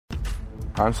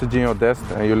I'm Serginho Dest,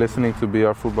 and you're listening to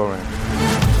BR Football Ranks.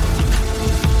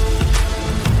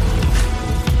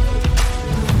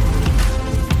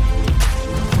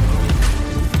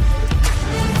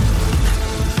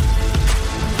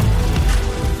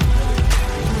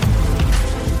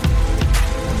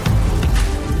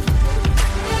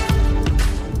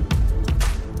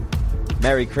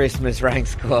 Merry Christmas, Rank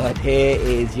Squad. Here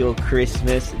is your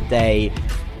Christmas Day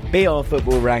BR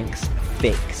Football Ranks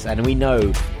fix. And we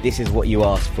know this is what you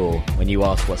asked for when you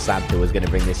asked what Santa was going to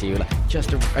bring this year. You're like,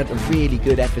 just a really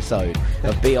good episode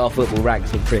of BR Football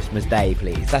Ranks on Christmas Day,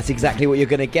 please. That's exactly what you're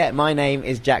going to get. My name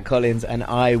is Jack Collins, and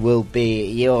I will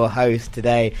be your host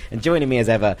today. And joining me as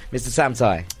ever, Mr. Sam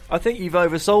Tai. I think you've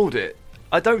oversold it.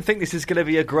 I don't think this is going to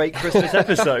be a great Christmas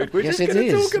episode. We're yes, just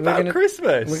going to talk about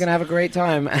Christmas. We're going to have a great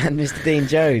time. And Mr. Dean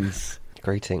Jones.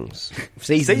 Greetings.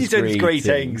 Season's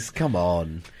greetings. Come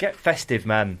on. Get festive,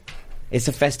 man. It's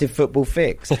a festive football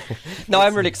fix. No,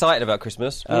 I'm really excited about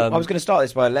Christmas. I was going to start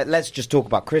this by let's just talk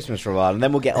about Christmas for a while, and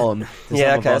then we'll get on to some of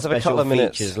our let's have a couple of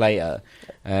minutes features later.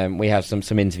 We have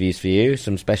some interviews for you,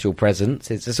 some special presents.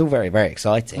 It's all very, very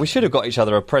exciting. We should have got each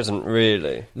other a present,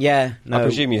 really. Yeah. No, I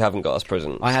presume you haven't got us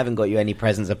presents. I haven't got you any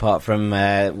presents apart from...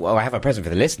 well, I have a present for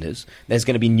the listeners. There's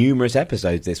going to be numerous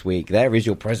episodes this week. There is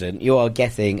your present. You are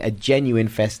getting a genuine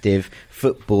festive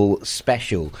football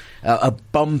special. A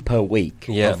bumper week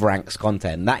of Ranks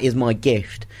content. That is my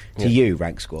gift to you,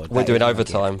 Rank Squad. We're doing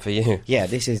overtime for you. Yeah,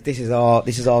 this is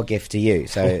our gift to you.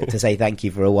 So to say thank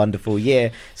you for a wonderful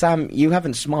year. Sam, you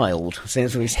haven't smiled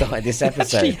since we started this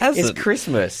episode. He hasn't. It's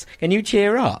Christmas. Can you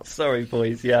cheer up? Sorry,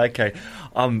 boys. Yeah, okay.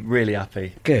 I'm really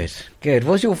happy. Good.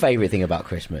 What's your favourite thing about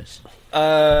Christmas?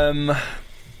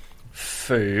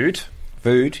 Food.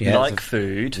 Food, yeah. Like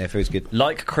food. Yeah, food's good.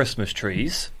 Like Christmas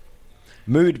trees.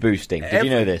 Mood boosting. Did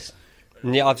you know this?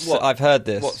 Yeah, I've heard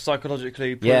this. What,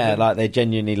 psychologically proven? Yeah, like they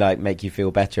genuinely make you feel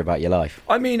better about your life.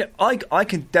 I mean, I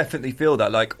can definitely feel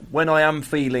that. Like, when I am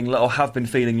feeling low, or have been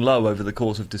feeling low over the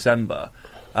course of December,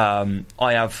 I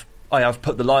have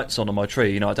put the lights on my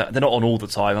tree. You know, they're not on all the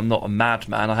time. I'm not a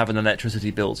madman. I have an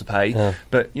electricity bill to pay. Yeah.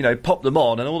 But, you know, pop them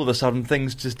on and all of a sudden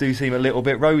things just do seem a little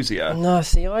bit rosier. No,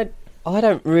 see, I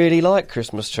don't really like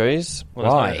Christmas trees.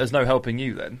 Well, why? There's no helping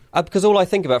you then. Because all I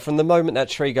think about from the moment that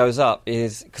tree goes up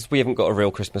is... Because we haven't got a real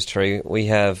Christmas tree. We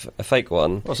have a fake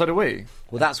one. Well, so do we.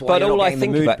 Well, that's why you're not getting the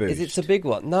mood boost. But all I think about is it's a big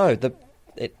one. No,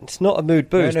 it's not a mood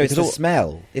boost. No, it's the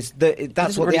smell.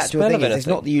 That's what the actual thing is. It's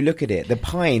not that you look at it. The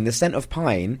pine, the scent of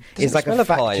pine, is like a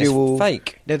factual... It's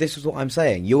fake. No, this is what I'm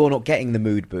saying. You're not getting the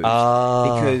mood boost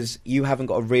because you haven't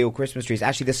got a real Christmas tree. It's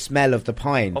actually the smell of the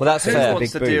pine. Well, that's who fair.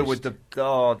 wants to deal with the...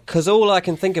 Because all I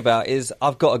can think about is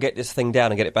I've got to get this thing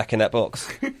down and get it back in that box.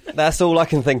 That's all I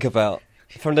can think about.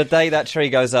 From the day that tree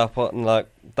goes up on, like,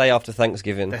 day after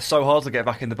Thanksgiving. They're so hard to get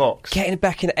back in the box. Getting it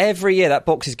back in every year, that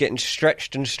box is getting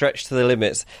stretched and stretched to the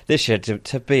limits. This year,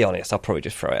 to be honest, I'll probably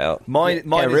just throw it out. Mine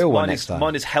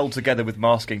is held together with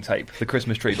masking tape. The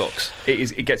Christmas tree box.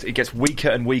 It gets weaker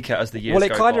and weaker as the years go by.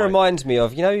 Well, it kind of reminds me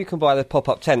of, you know, you can buy the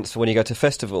pop-up tents for when you go to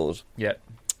festivals. Yeah.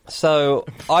 So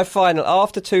I finally,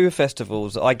 after 2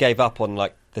 festivals, I gave up on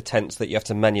like the tents that you have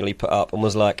to manually put up and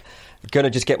was like, going to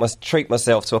just treat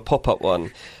myself to a pop-up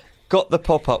one. Got the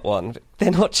pop-up one.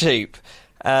 They're not cheap.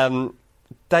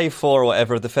 Day 4 or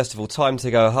whatever of the festival, time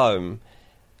to go home.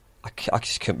 I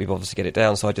just couldn't be bothered to get it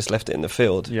down, so I just left it in the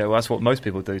field. Yeah, well, that's what most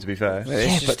people do, to be fair.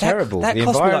 It's just terrible. The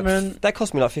environment... that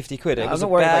cost me like 50 quid. I'm not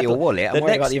worried about your wallet. I'm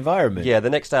worried about the environment. Yeah, the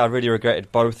next day I really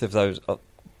regretted both of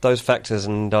those factors,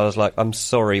 and I was like, I'm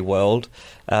sorry, world.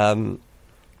 And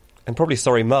probably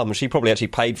sorry, Mum. She probably actually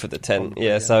paid for the tent.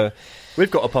 Yeah, so...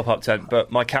 We've got a pop-up tent,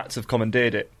 but my cats have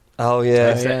commandeered it. Oh,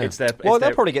 yeah. They'll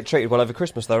probably get treated well over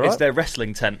Christmas, though, right? It's their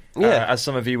wrestling tent. Yeah. As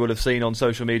some of you will have seen on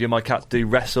social media, my cats do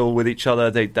wrestle with each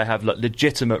other. They have like,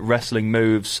 legitimate wrestling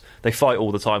moves. They fight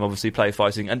all the time, obviously, play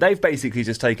fighting. And they've basically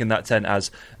just taken that tent as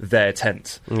their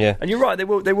tent. Yeah. And you're right,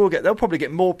 they'll probably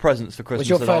get more presents for Christmas.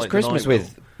 Was your first Christmas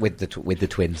with the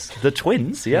twins? The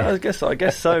twins? Yeah. I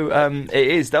guess so. It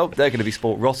is. They're going to be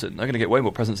sport rotten. They're going to get way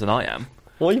more presents than I am.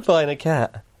 What are you buying a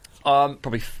cat?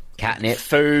 Probably catnip,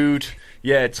 food.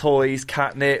 Yeah, toys,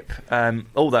 catnip,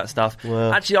 all that stuff.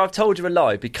 Wow. Actually, I've told you a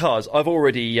lie because I've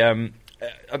already...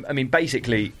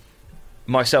 basically,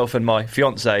 myself and my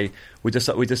fiancée, we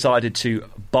decided to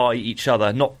buy each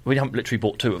other... We haven't literally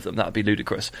bought 2 of them, that would be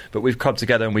ludicrous, but we've clubbed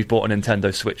together and we've bought a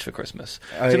Nintendo Switch for Christmas.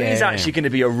 It is actually going to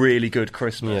be a really good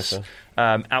Christmas.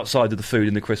 Outside of the food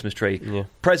in the Christmas tree. Yeah.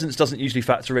 Presents doesn't usually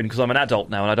factor in because I'm an adult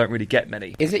now and I don't really get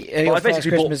many. Is it?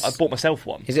 I bought myself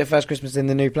one. Is it first Christmas in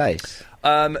the new place?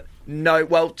 No,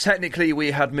 well, technically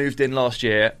we had moved in last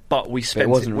year, but we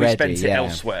spent it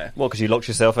elsewhere. Well, because you locked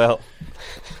yourself out.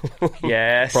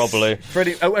 Yes, probably.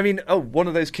 One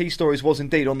of those key stories was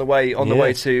indeed on the way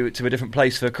to a different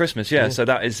place for Christmas. Yeah, so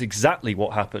that is exactly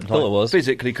what happened. Thought it was.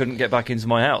 Physically couldn't get back into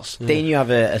my house. Dean, you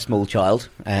have a small child.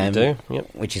 I do,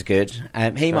 yep. Which is good.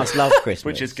 He must love Christmas.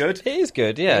 Which is good. It is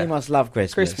good, yeah. He must love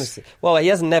Christmas. Well, he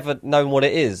has never known what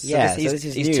it is. Yeah, he's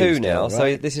new 2 still, now, right?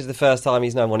 so this is the first time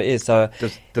he's known what it is. So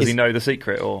does he know the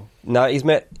secret or? No, he's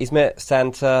met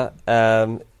Santa.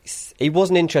 He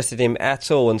wasn't interested in him at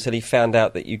all until he found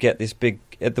out that you get this big.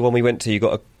 The one we went to, you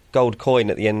got a gold coin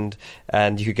at the end,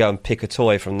 and you could go and pick a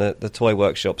toy from the toy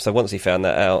workshop. So once he found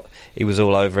that out, he was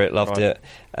all over it, loved it.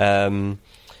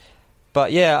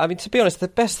 But yeah, I mean, to be honest, the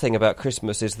best thing about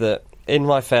Christmas is that in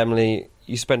my family,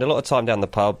 you spend a lot of time down the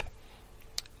pub,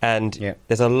 and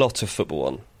there's a lot of football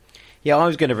on. Yeah, I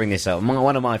was going to bring this up.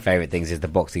 One of my favourite things is the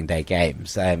Boxing Day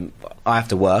games. I have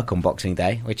to work on Boxing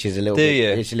Day, which is a little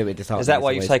bit disheartening. Is that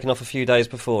why you've taken off a few days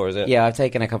before, is it? Yeah, I've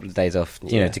taken a couple of days off,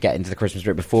 to get into the Christmas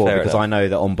break before, because I know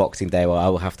that on Boxing Day, I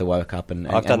will have to work up and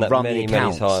I've done that run many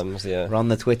times, run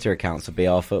the Twitter accounts for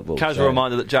BR Football. Casual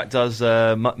reminder that Jack does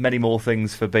many more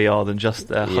things for BR than just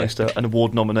host an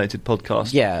award-nominated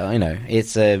podcast. Yeah, I know.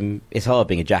 It's hard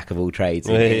being a jack of all trades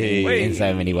in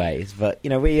so many ways, but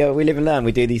we live and learn.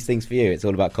 We do these things for you. It's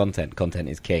all about content. Content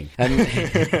is king. I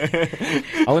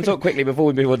want to talk quickly before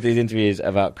we move on to these interviews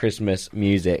about Christmas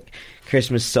music,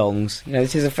 Christmas songs.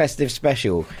 This is a festive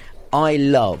special. I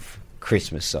love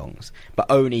Christmas songs, but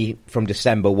only from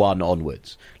December 1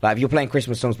 onwards. Like, if you're playing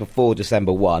Christmas songs before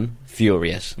December 1,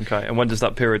 furious. Okay, and when does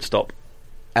that period stop?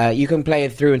 You can play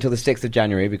it through until the 6th of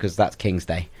January, because that's King's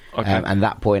Day. Okay. And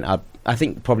that point, I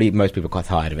think probably most people are quite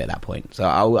tired of it at that point. So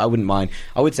I wouldn't mind.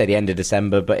 I would say the end of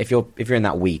December, but if you're in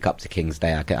that week up to King's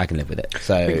Day, I can live with it.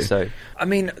 I think so. I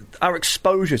mean, our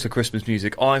exposure to Christmas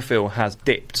music, I feel, has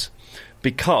dipped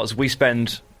because we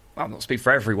spend. I'll not speak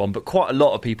for everyone, but quite a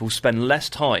lot of people spend less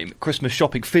time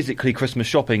physically Christmas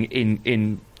shopping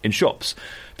in shops,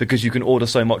 because you can order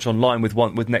so much online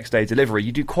with next day delivery.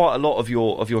 You do quite a lot of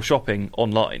your shopping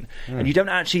online, and you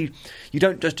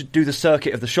don't just do the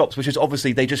circuit of the shops, which is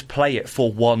obviously they just play it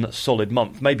for one solid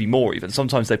month, maybe more even.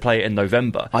 Sometimes they play it in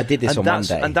November. I did this on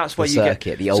Monday, and that's where you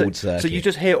get the old circuit. So you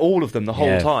just hear all of them the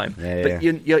whole time, but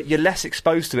yeah. You're less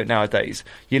exposed to it nowadays.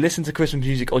 You listen to Christmas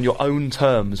music on your own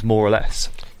terms, more or less.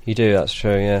 You do, that's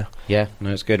true, yeah. Yeah, no,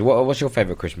 it's good. What's your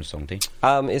favourite Christmas song, Dean?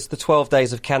 It's the 12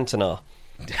 Days of Cantonar.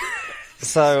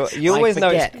 So you always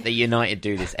know that United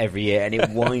do this every year, and it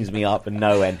winds me up and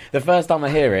no end. The first time I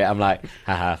hear it, I'm like,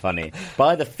 haha, funny.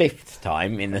 By the 5th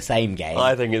time in the same game,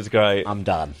 I think it's great. I'm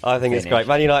done. I think it's great.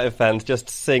 Man United fans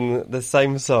just sing the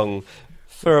same song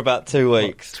for about 2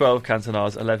 weeks. 12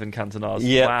 Cantonars, 11 Cantonars.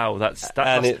 Yeah. Wow,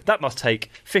 that must take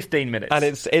 15 minutes. And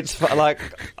it's like,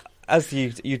 as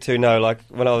you two know, like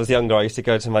when I was younger, I used to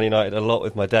go to Man United a lot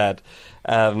with my dad,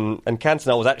 and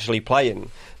Cantona was actually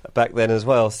playing back then as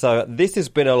well. So this has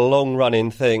been a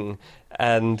long-running thing,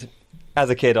 and as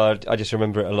a kid, I just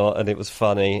remember it a lot, and it was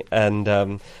funny.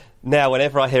 And now,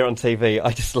 whenever I hear it on TV,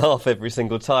 I just laugh every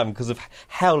single time because of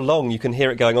how long you can hear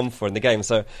it going on for in the game.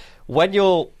 So when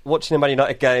you're watching a Man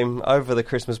United game over the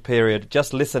Christmas period,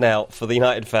 just listen out for the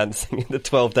United fans singing the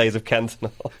 12 Days of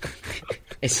Cantonar.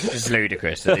 It's just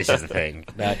ludicrous that this is the thing.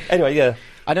 Anyway, yeah.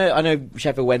 I know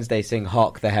Sheffield Wednesday sing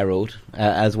 "Hark the Herald"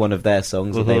 as one of their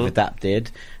songs that they've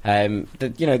adapted.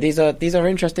 These are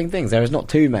interesting things. There is not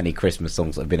too many Christmas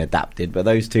songs that have been adapted, but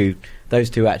those two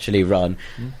actually run.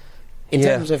 In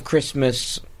terms of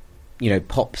Christmas,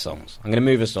 pop songs. I'm going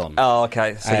to move us on. Oh,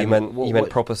 okay. So you meant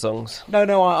proper songs?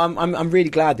 No. I'm really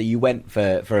glad that you went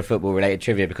for a football related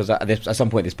trivia, because at some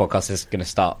point this podcast is going to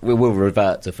start. We will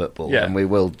revert to football, and we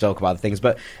will talk about the things.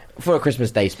 But for a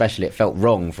Christmas Day especially, it felt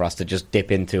wrong for us to just dip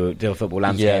into a football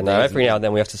landscape. Yeah, no. Every now and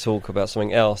then we have to talk about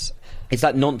something else. It's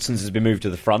like nonsense has been moved to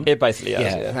the front. It basically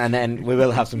has, yeah. And then we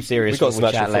will have some serious football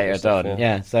chat later on.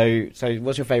 Yeah. So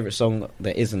what's your favourite song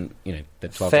that isn't, the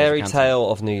 12 Fairy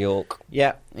Tale of New York.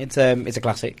 Yeah, it's a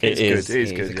classic. It is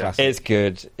good. It's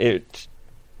good. It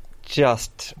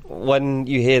just, when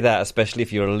you hear that, especially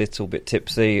if you're a little bit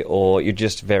tipsy or you're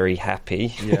just very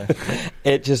happy,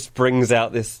 it just brings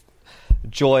out this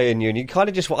joy in you, and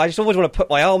I just always want to put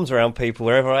my arms around people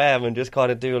wherever I am and just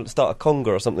kind of start a conga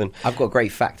or something. I've got a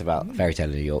great fact about Fairy Tale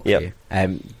of New York for you.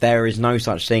 There is no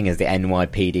such thing as the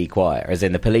NYPD choir, as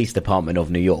in the police department of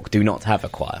New York do not have a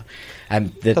choir.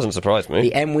 Doesn't surprise me.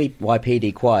 The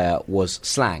NYPD choir was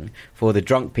slang for the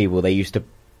drunk people they used to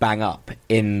bang up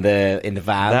in the vans,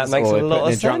 That makes or a lot put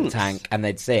in of a drunk sense. tank, and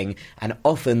they'd sing. And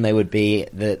often they would be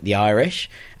the Irish,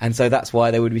 and so that's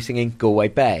why they would be singing Galway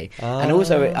Bay. And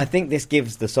also, I think this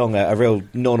gives the song a real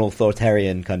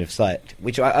non-authoritarian kind of site,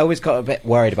 which I always got a bit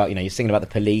worried about. You know, you're singing about the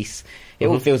police. It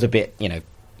all feels a bit, you know,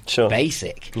 Sure.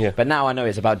 basic. Yeah. But now I know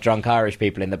it's about drunk Irish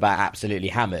people in the back absolutely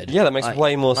hammered. Yeah, that makes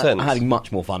way more sense. I'm having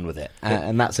much more fun with it,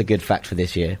 and that's a good fact for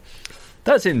this year.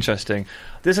 That's interesting.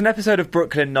 There's an episode of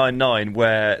Brooklyn Nine-Nine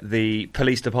where the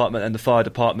police department and the fire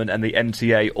department and the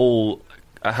MTA all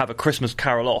have a Christmas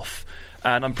carol off.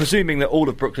 And I'm presuming that all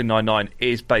of Brooklyn Nine-Nine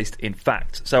is based in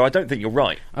fact. So I don't think you're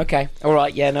right. Okay, all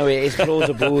right, yeah, no, it is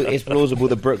plausible. It's plausible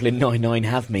that Brooklyn Nine-Nine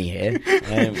have me here.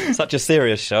 Such a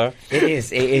serious show. It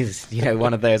is, you know,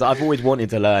 one of those. I've always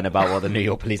wanted to learn about what the New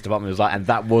York Police Department was like, and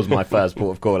that was my first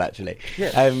port of call, actually.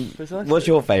 Precisely. What's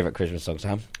your favourite Christmas song,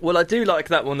 Sam? Well, I do like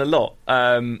that one a lot.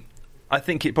 I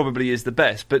think it probably is the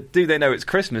best. But Do They Know It's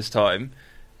Christmas Time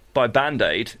by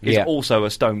Band-Aid is also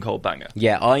a stone cold banger.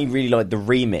 Yeah, I really like the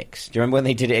remix. Do you remember when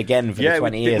they did it again for the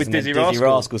 20 years? with and then Dizzy Dizzy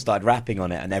Rascal. Rascal started rapping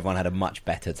on it, and everyone had a much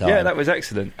better time. Yeah, that was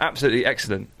excellent. Absolutely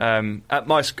excellent. In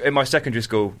my secondary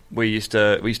school, we used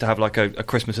to have like a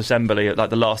Christmas assembly, like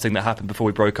the last thing that happened before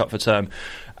we broke up for term,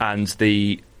 and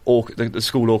the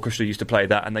school orchestra used to play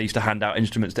that, and they used to hand out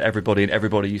instruments to everybody, and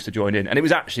everybody used to join in. And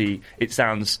it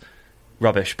sounds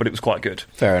rubbish, but it was quite good.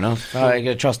 Fair enough.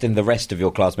 I trust in the rest of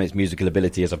your classmates' musical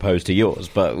ability as opposed to yours,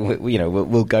 but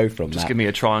we'll go from Just that. give me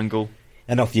a triangle.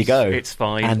 And off you go. It's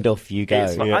fine. And off you go.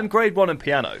 It's fine. I'm grade 1 in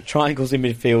piano. Triangles in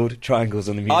midfield, triangles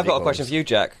on the music I've got a boards. question for you,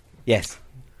 Jack. Yes.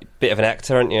 Bit of an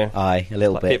actor, aren't you? Aye, a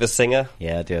little Like a bit of a singer.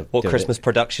 Yeah, I do. What do a Christmas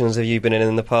productions have you been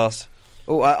in the past?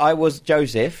 Oh, I was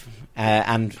Joseph,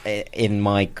 and in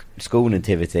my school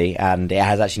nativity, and it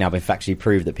has actually now been factually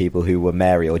proved that people who were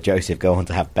Mary or Joseph go on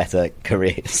to have better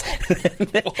careers.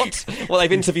 What? Well,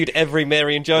 they've interviewed every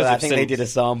Mary and Joseph Well, I think they since. did a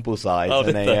sample size, Oh,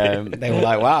 and did they were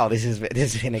like, "Wow, this has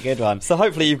been a good one." So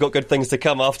hopefully you've got good things to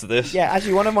come after this. Yeah,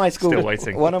 actually, one of my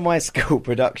school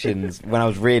productions when I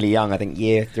was really young, I think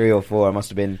year 3 or 4, I must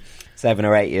have been 7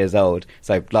 or 8 years old.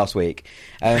 So last week,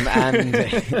 and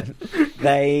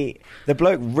the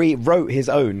bloke wrote his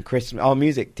own Christmas. Our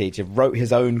music teacher wrote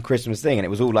his own Christmas thing, and it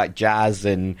was all like jazz,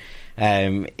 and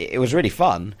it was really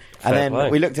fun. Fair And then play.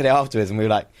 we looked at it afterwards, and we were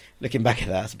like, looking back at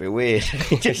that, that's a bit weird.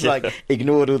 Just like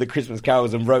ignored all the Christmas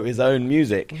carols and wrote his own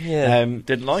music. Yeah.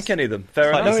 Didn't like any of them.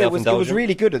 Fair Like enough. No, it was self-indulgent.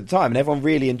 really good at the time, and everyone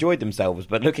really enjoyed themselves.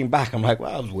 But looking back, I'm like,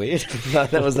 wow, that was weird.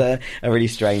 That was a really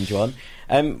strange one.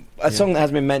 A song that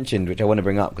has been mentioned, which I want to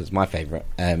bring up because it's my favourite,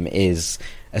 is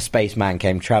 "A Spaceman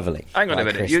Came Travelling." Hang on by a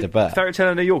minute. Chris de Burgh. Fairy Tale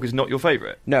in New York is not your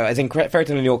favourite? No, as in Fairy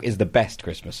Tale in New York is the best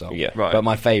Christmas song. Yeah. Right. But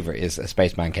my favourite is "A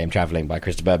Spaceman Came Travelling" by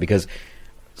Chris de Burgh, because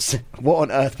what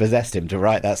on earth possessed him to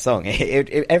write that song?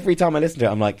 Every time I listen to it,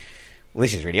 I'm like, well,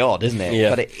 this is really odd, isn't it? Yeah.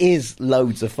 But it is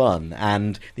loads of fun,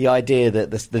 and the idea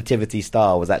that the Nativity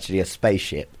Star was actually a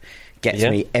spaceship gets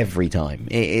me every time.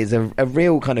 It is a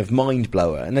real kind of mind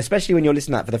blower, and especially when you're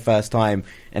listening to that for the first time,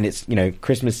 and it's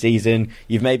Christmas season.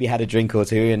 You've maybe had a drink or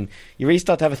two, and you really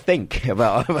start to have a think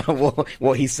about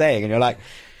what he's saying, and you're like,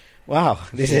 wow,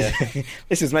 this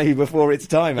is maybe before its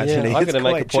time. Actually, Yeah, I'm It's going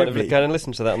to make quite a point of trippy. going and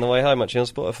listen to that on the way home, actually, on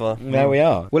Spotify. There we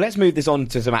are. Well, let's move this on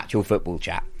to some actual football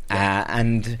chat.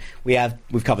 And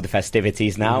we've covered the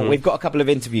festivities now. Mm-hmm. We've got a couple of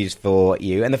interviews for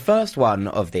you, and the first one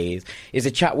of these is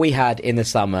a chat we had in the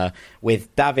summer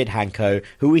with David Hanko,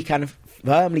 who we can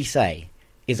firmly say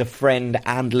is a friend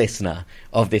and listener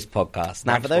of this podcast.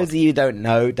 Now, for those of you who don't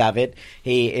know David,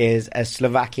 he is a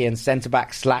Slovakian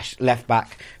centre-back /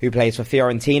 left-back who plays for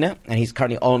Fiorentina, and he's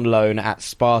currently on loan at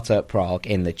Sparta Prague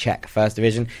in the Czech First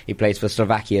Division. He plays for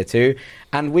Slovakia too.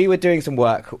 And we were doing some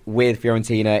work with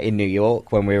Fiorentina in New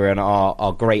York when we were on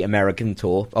our Great American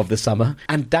tour of the summer.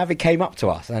 And David came up to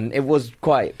us, and it was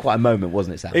quite a moment,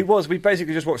 wasn't it, Sam? It was. We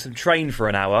basically just watched them train for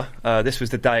an hour. This was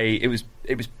the day. It was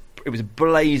a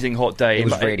blazing hot day. It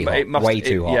was really hot. Way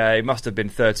too hot. Yeah, it must have been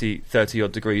 30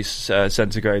 odd degrees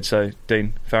centigrade. So,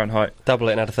 Dean, Fahrenheit. Double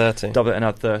it and add 30. Double it and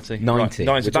add 30. 90.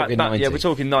 Right. We're talking 90. Yeah, we're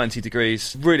talking 90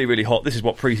 degrees. Really, really hot. This is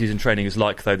what pre-season training is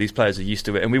like, though. These players are used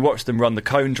to it. And we watched them run the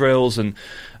cone drills, and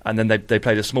then they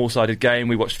played a small-sided game.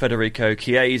 We watched Federico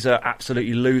Chiesa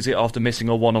absolutely lose it after missing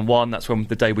a one-on-one. That's when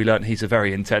the day we learnt he's a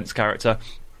very intense character.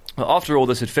 After all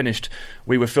this had finished,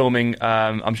 we were filming,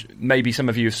 maybe some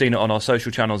of you have seen it on our social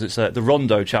channels, it's the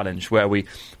Rondo Challenge, where we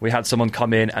had someone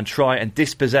come in and try and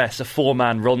dispossess a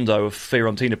 4-man rondo of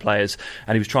Fiorentina players,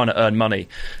 and he was trying to earn money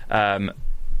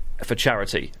for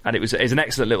charity. And it's an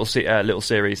excellent little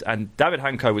series, and David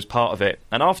Hanko was part of it.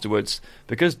 And afterwards,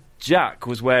 because Jack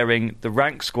was wearing the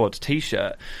Rank Squad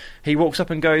t-shirt, he walks up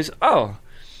and goes, "Oh,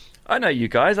 I know you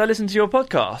guys. I listened to your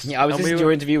podcast. Yeah, I was listening to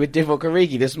your interview with Divock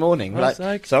Origi this morning. I was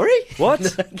like, sorry?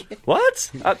 What?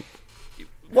 What?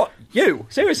 What? You?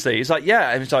 Seriously? He's like,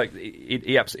 yeah. And it's like,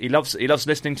 he loves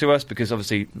listening to us because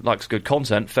obviously he likes good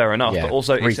content, fair enough. Yeah, but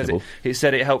also reasonable. he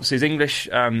said it helps his English,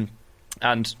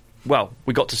 and well,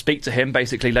 we got to speak to him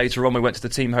basically later on. We went to the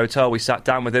team hotel, we sat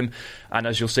down with him, and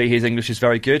as you'll see, his English is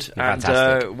very good.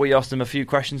 Fantastic. And we asked him a few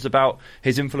questions about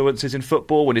his influences in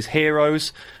football and his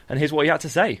heroes, and here's what he had to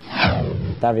say.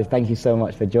 David, thank you so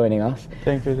much for joining us.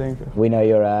 Thank you. We know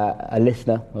you're a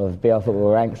listener of BR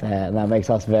Football Ranks, and that makes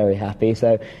us very happy.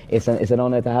 So it's an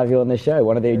honour to have you on the show,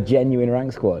 one of the genuine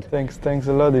rank squad. Thanks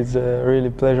a lot. It's a really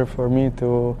pleasure for me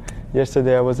to.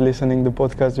 Yesterday I was listening to the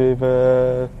podcast with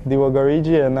Divock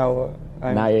Origi, and now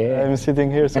I'm sitting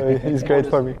here, so it's great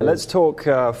for me. Let's talk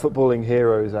footballing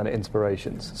heroes and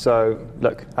inspirations. So,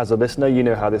 look, as a listener, you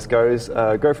know how this goes.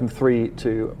 Go from 3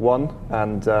 to 1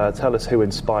 and tell us who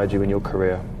inspired you in your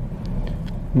career.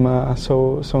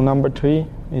 So number 3,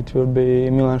 it will be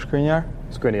Milan Skriniar.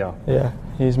 Skriniar. Yeah,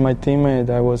 he's my teammate.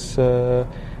 I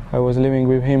was living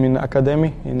with him in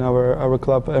academy in our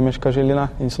club Emeška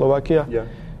Žilina in Slovakia. Yeah.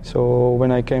 So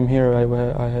when I came here,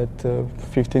 I had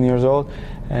 15 years old,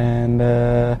 and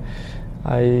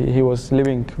he was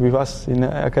living with us in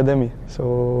the academy.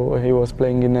 So he was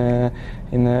playing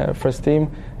in a first team,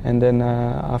 and then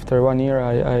after 1 year,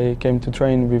 I came to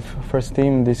train with first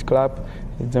team. This club,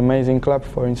 it's an amazing club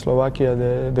for in Slovakia.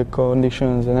 The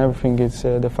conditions and everything, it's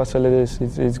the facilities.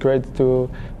 It's great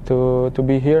to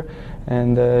be here,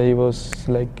 and he was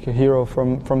like a hero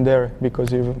from there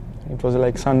because it was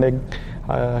like Sunday.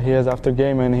 He has after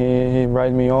game and he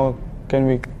write me, oh, can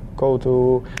we go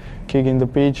to kick in the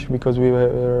pitch, because we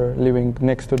were living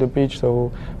next to the pitch,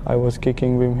 so I was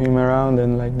kicking with him around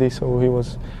and like this. So he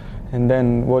was, and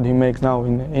then what he makes now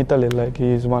in Italy, like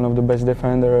he's one of the best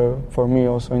defender for me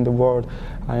also in the world.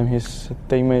 I am his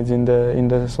teammates in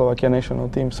the Slovakia national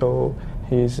team, so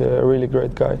he's a really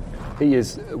great guy. He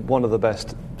is one of the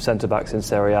best centre-backs in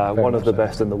Serie A, one of the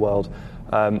best in the world.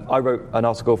 I wrote an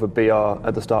article for BR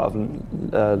at the start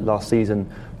of last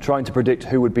season trying to predict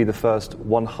who would be the first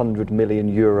 €100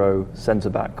 million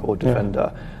centre-back or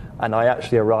defender. Yeah. And I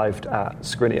actually arrived at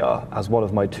Skriniar as one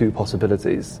of my 2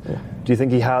 possibilities. Yeah. Do you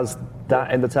think he has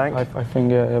that in the tank? I think,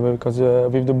 because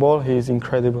with the ball he's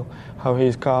incredible. How he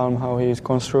is calm, how he is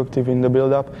constructive in the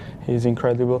build-up, he's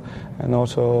incredible. And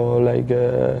also like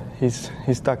his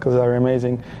tackles are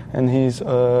amazing. And he's,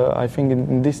 I think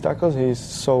in these tackles he's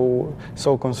so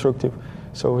constructive.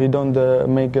 So he don't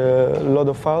make a lot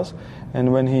of fouls,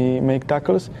 and when he make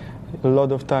tackles, a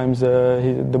lot of times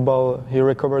he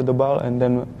recovered the ball, and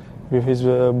then with his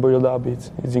build-up,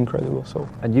 it's incredible. So.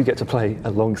 And you get to play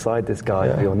alongside this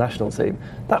guy for your national team.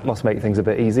 That must make things a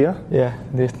bit easier. Yeah,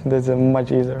 that's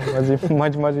much easier.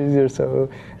 much easier. So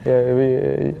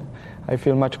I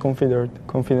feel much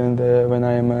confident when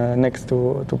I am next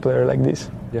to a player like this.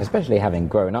 Yeah. Especially having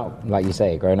grown up, like you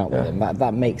say, with him.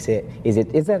 That makes it.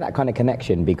 Is there that kind of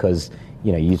connection because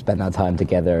you spend that time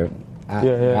together? At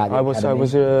I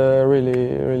was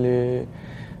really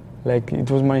like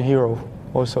it was my hero.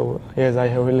 Also, yes, I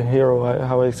have a hero.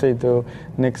 How I say to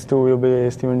next 2 will be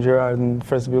Steven Gerrard and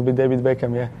first will be David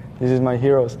Beckham. Yeah, this is my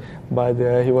heroes. But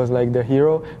he was like the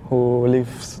hero who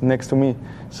lives next to me.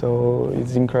 So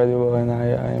it's incredible, and I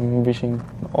am wishing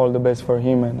all the best for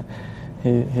him, and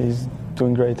he's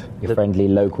doing great. Your friendly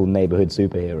local neighbourhood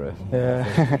superhero.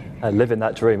 Yeah, living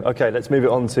that dream. Okay, let's move it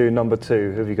on to number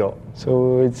 2. Who have you got?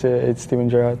 So it's Steven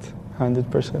Gerrard,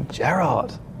 100%.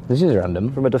 Gerrard. This is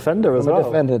random. From a defender as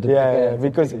well. Yeah,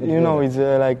 because it's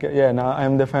now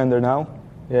I'm defender now.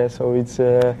 Yeah, so it's.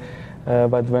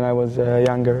 But when I was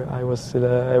younger, I was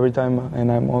every time, and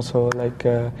I'm also like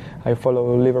I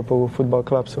follow Liverpool Football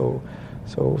Club. So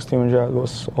Steven Gerrard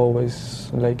was always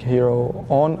like hero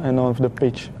on and off the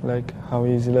pitch, like how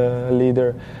he's the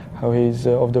leader, how he's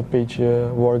off the pitch,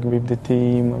 work with the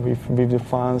team, with the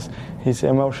fans, his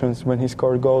emotions when he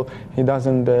scored goal. He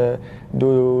doesn't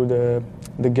do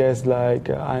the guess like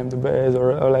I'm the best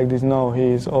or like this. No,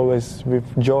 he's always with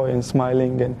joy and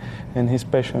smiling and his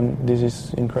passion. This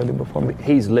is incredible for me.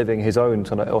 He's living his own,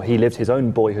 or he lived his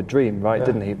own boyhood dream, right?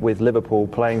 Didn't he? With Liverpool,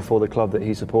 playing for the club that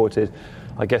he supported.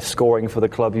 I guess scoring for the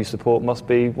club you support must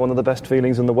be one of the best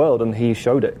feelings in the world, and he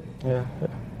showed it. Yeah.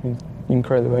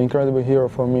 Incredible hero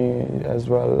for me as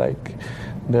well. Like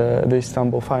the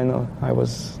Istanbul final, I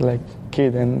was like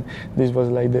kid, and this was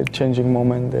like the changing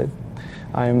moment that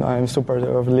I'm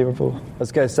supporter of Liverpool. I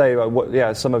was going to say,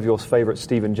 some of your favourite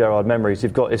Steven Gerrard memories.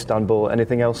 You've got Istanbul.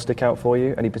 Anything else stick out for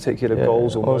you? Any particular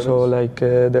goals or also moments?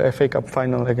 The FA Cup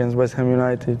final against West Ham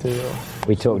United.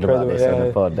 We talked about this on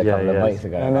the pod a couple of weeks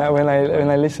ago. And when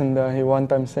I listened, he one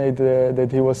time said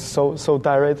that he was so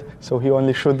tired, so he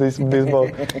only shoot this ball,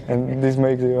 and this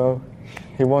makes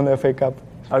he won the FA Cup.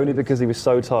 Only because he was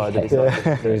so tired. He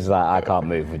was like, I can't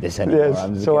move with this anymore.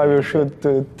 Yes, so I will shoot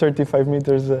 35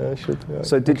 meters shoot.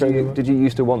 So did you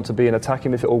used to want to be an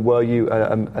attacking midfielder, or were you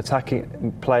an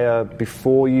attacking player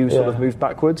before you sort of moved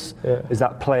backwards? Yeah. Is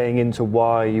that playing into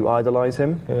why you idolise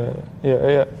him?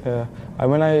 Yeah.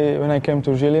 When I came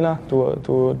to Žilina,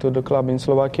 to the club in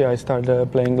Slovakia, I started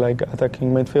playing like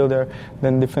attacking midfielder,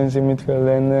 then defensive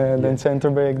midfielder, then centre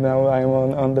back. Now I'm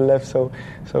on the left, so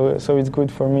it's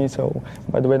good for me.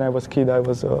 But when I was kid, I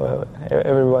was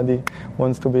everybody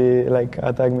wants to be like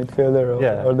attack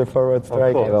midfielder or the forward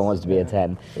striker. Everyone wants to be a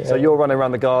 10. Yeah. So you're running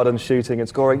around the garden shooting and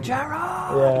scoring,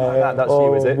 Gerrard! That's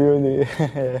you, is it? Beauty.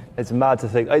 It's mad to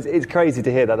think. It's crazy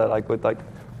to hear that with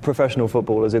professional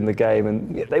footballers in the game,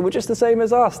 and they were just the same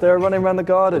as us. They were running around the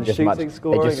garden, shooting,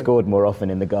 scoring. They just scored more often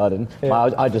in the garden.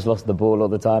 Yeah. I just lost the ball all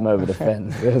the time over the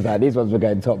fence. It was like, these ones were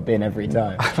going top bin every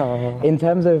time. In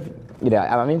terms of,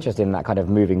 I'm interested in that kind of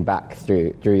moving back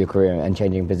through your career and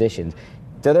changing positions.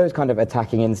 Do those kind of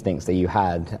attacking instincts that you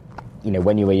had,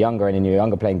 when you were younger and in your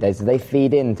younger playing days, do they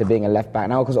feed into being a left back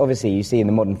now? Because obviously you see in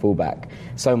the modern fullback,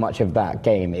 so much of that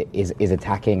game is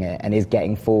attacking it and is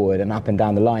getting forward and up and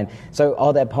down the line. So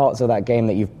are there parts of that game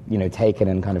that you've taken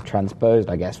and kind of transposed,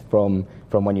 I guess, from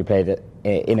when you played it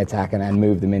in attack and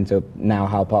moved them into now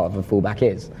how part of a fullback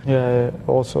is?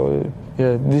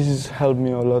 This has helped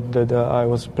me a lot that I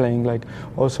was playing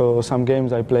also some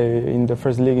games I play in the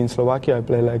first league in Slovakia. I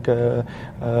play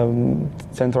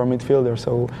central midfielder.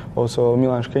 So also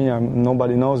Milan Skriniar,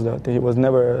 nobody knows that he was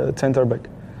never a centre back.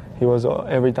 He was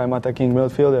every time attacking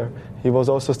midfielder. He was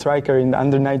also striker in the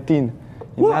under 19.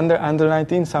 In under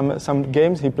 19, some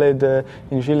games he played in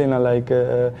Žilina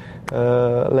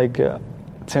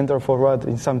center forward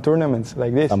in some tournaments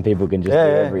like this. Some people can just do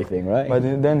everything, right?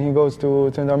 But then he goes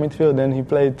to central midfield. Then he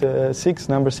played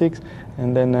number 6,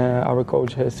 and then our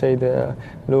coach has said,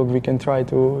 "Look, we can try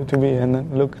to be." And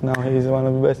then, look, now he's one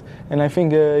of the best. And I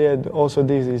think also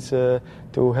this is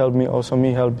to help me. Also,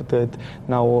 me help that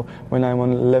now when I'm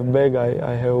on left back,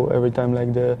 I have every time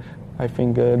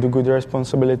the good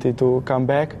responsibility to come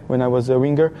back when I was a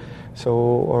winger.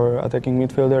 Or attacking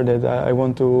midfielder, that I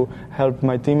want to help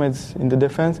my teammates in the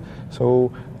defense.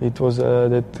 So it was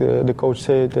that the coach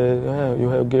said, you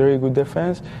have very good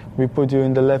defense. We put you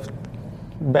in the left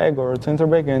back or center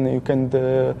back, and you can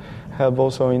help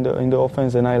also in the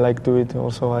offense. And I like to do it.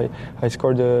 Also, I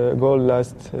scored a goal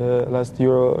last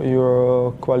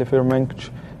Euro qualifier match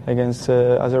against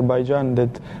Azerbaijan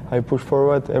that I push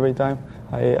forward every time.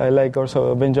 I like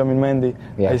also Benjamin Mendy.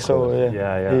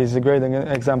 He's a great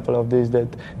example of this, that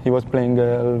he was playing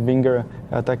winger,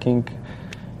 attacking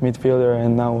midfielder,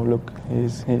 and now look,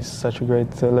 he's such a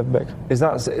great left back.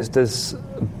 Does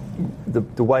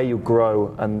the way you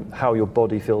grow and how your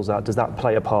body fills out, does that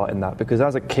play a part in that? Because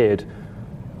as a kid,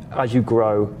 as you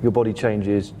grow, your body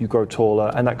changes, you grow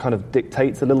taller, and that kind of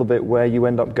dictates a little bit where you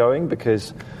end up going,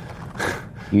 because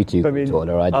you two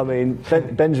taller,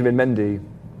 Benjamin Mendy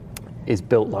is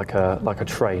built like a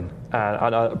train,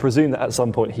 and I presume that at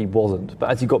some point he wasn't.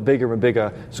 But as he got bigger and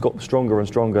bigger, got stronger and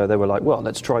stronger, they were like, well,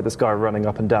 let's try this guy running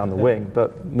up and down the wing.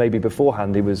 But maybe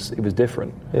beforehand it was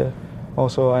different. Yeah.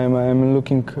 Also, I'm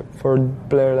looking for a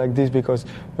player like this because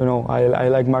I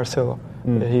like Marcelo.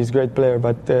 He's a great player,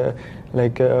 but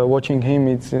watching him,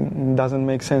 it doesn't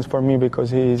make sense for me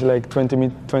because he's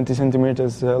 20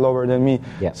 centimeters lower than me.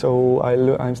 Yeah. So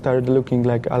I started looking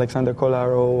like Alexander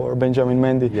Kolarov or Benjamin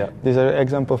Mendy. Yeah. These are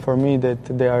examples for me that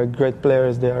they are great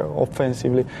players. They are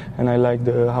offensively, and I like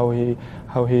how he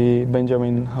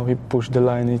pushed the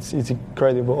line. It's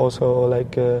incredible. Also,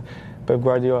 Pep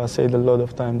Guardiola said a lot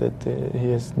of time that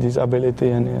he has this ability,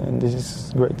 and this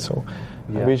is great. So.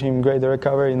 Yeah. I wish him great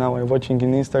recovery. Now I'm watching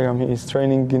in Instagram. He's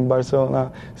training in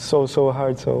Barcelona so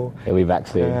hard. So he'll be back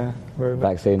soon. Yeah, we're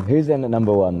back soon. Who's in at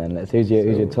number 1 then? Who's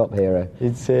your top hero?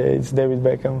 It's David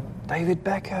Beckham. David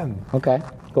Beckham. Okay,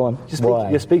 go on.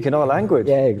 You're speaking our language.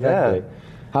 Yeah, exactly.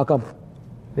 Yeah. How come?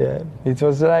 Yeah, it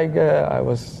was I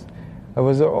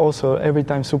was also every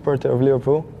time supporter of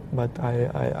Liverpool, but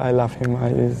I love him.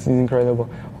 It's incredible.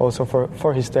 Also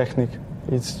for his technique.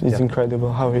 It's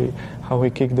incredible how he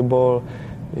kicked the ball.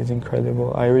 It's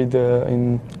incredible. I read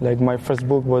in my first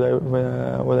book what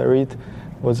I read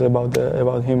was about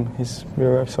him, his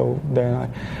career. So then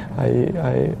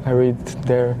I read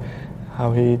there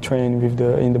how he trained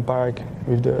in the park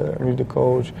with the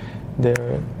coach.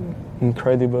 They're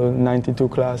incredible 92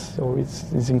 class, so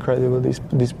it's incredible.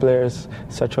 These players,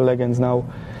 such a legends now.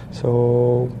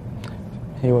 So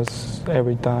he was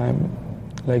every time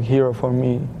like hero for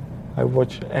me. I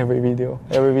watch every video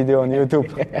on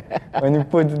YouTube. When you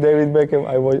put David Beckham,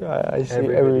 I see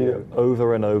every video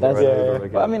over and over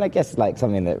again. Well, I mean, I guess like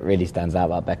something that really stands out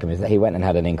about Beckham is that he went and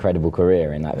had an incredible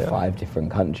career in like 5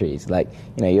 different countries. Like,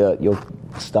 you know, you're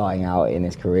starting out in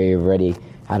his career, you've already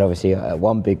had obviously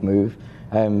one big move.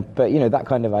 But, you know, that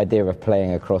kind of idea of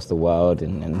playing across the world,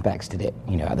 and Bex did it,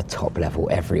 you know, at the top level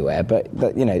everywhere. But,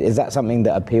 you know, is that something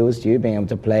that appeals to you, being able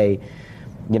to play,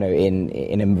 you know,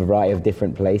 in a variety of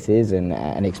different places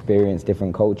and experience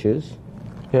different cultures?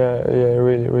 Yeah,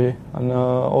 really. And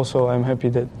also I'm happy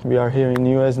that we are here in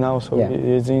the US now, so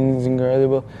it's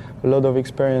incredible. A lot of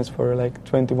experience for like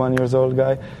 21 years old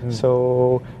guy.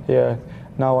 So, yeah.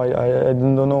 Now I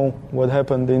don't know what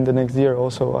happened in the next year.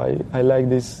 Also, I like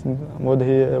this what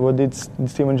did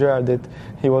Steven Gerrard, that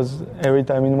he was every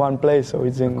time in one place, so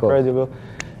it's incredible.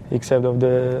 Except of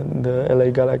the LA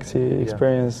Galaxy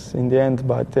experience in the end,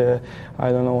 but I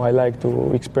don't know. I like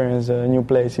to experience new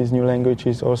places, new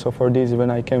languages. Also for this, when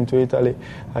I came to Italy,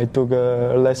 I took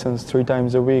lessons 3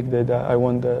 times a week that I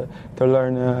want to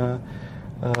learn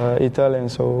Italian.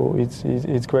 So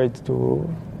it's great to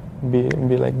be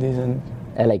like this and.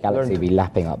 LA Galaxy be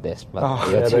lapping up this, but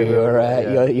you're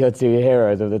 2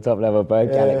 heroes of the top level, both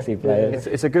Galaxy players.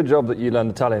 It's a good job that you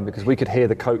learned Italian, because we could hear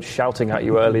the coach shouting at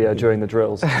you earlier during the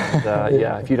drills. And,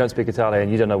 if you don't speak Italian,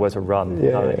 you don't know where to run.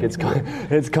 It's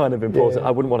kind of important.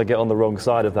 I wouldn't want to get on the wrong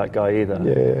side of that guy either.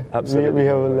 Yeah, absolutely. We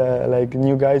have like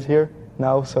new guys here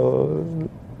now, so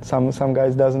some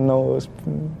guys doesn't know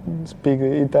speak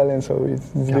Italian, so it's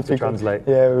difficult to translate.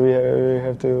 Yeah, we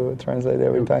have to translate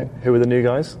every time. Who are the new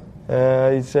guys?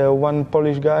 It's one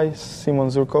Polish guy, Simon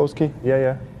Zurkowski.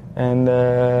 Yeah. And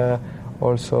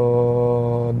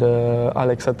also the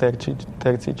Aleksa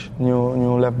Terzic,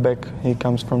 new left back. He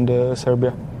comes from the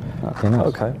Serbia. Okay, nice.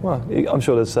 Okay, well, I'm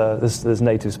sure there's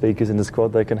native speakers in the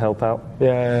squad. They can help out.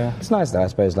 Yeah. It's nice though, I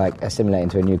suppose, like assimilating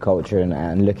to a new culture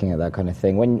and looking at that kind of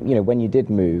thing. When you did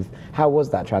move, how was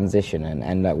that transition,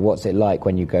 and like, what's it like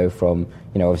when you go from,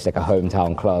 you know, obviously like a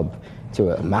hometown club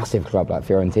to a massive club like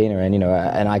Fiorentina, and, you know,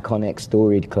 an iconic,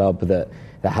 storied club that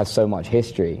has so much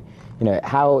history? You know,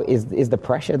 how is the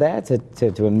pressure there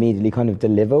to immediately kind of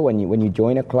deliver when you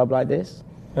join a club like this?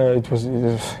 It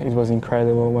was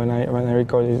incredible when I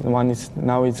recorded.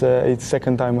 It's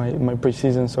second time my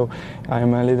pre-season, so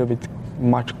I'm a little bit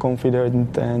much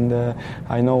confident, and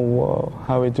I know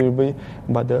how it will be.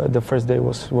 But the first day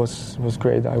was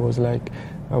great. I was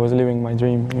living my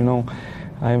dream, you know.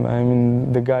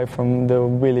 I'm the guy from the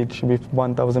village with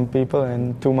 1,000 people,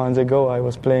 and 2 months ago I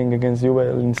was playing against Juve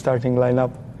in starting lineup.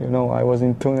 You know, I was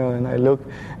in tunnel and I looked,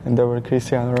 and there were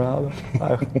Cristiano Ronaldo.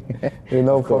 You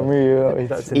know, for me, you know,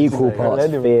 it's equal parts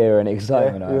fear and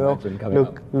excitement. Yeah, you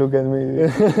know, look at me.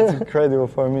 It's incredible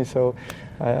for me. So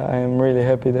I am really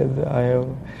happy that I have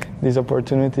this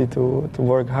opportunity to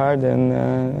work hard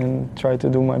and try to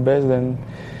do my best. And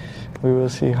we will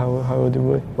see how it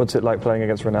will be. What's it like playing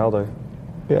against Ronaldo?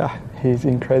 Yeah, he's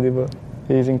incredible.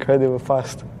 He's incredible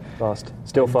fast.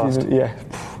 Still fast.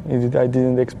 I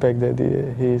didn't expect that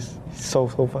he's so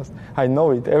fast. I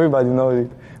know it. Everybody knows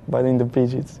it. But in the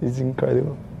pitch, it's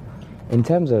incredible. In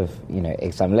terms of, you know,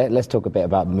 let's talk a bit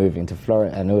about moving to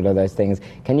Florence and all of those things.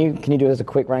 Can you do us a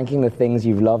quick ranking, the things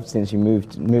you've loved since you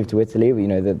moved to Italy? You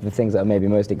know, the things that are maybe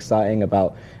most exciting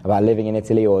about living in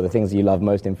Italy, or the things that you love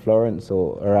most in Florence,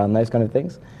 or around those kind of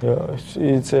things? Yeah,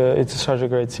 it's such a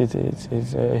great city.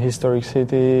 It's a historic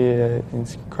city.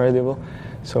 It's incredible.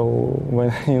 So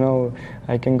when, you know,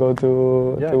 I can go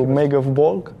to Megov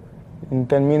Bolg, in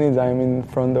 10 minutes I'm in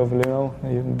front of, you know,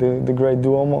 the great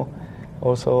Duomo.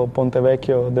 Also Ponte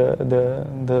Vecchio,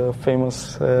 the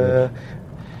famous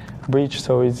bridge.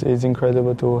 So it's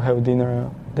incredible to have dinner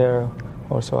there.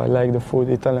 Also, I like the food,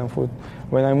 Italian food.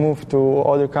 When I move to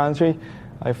other country,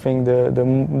 I think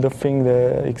the thing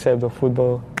except the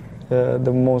football,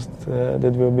 the most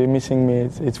that will be missing me,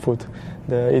 it's food.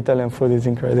 The Italian food is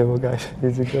incredible, guys.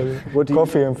 It's incredible.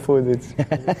 Coffee and food, it's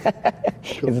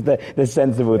the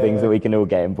sensible things that we can all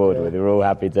get on board with. We're all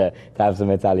happy to have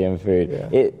some Italian food. Yeah.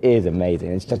 It is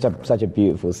amazing. It's such a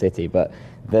beautiful city, but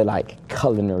the like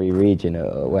culinary region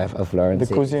of Florence.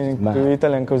 The cuisine, the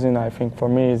Italian cuisine, I think for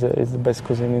me is the best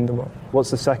cuisine in the world. What's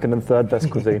the second and third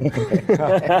best cuisine?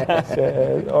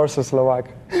 Also Slovak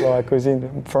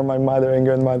cuisine for my mother and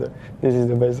grandmother. This is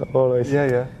the best always.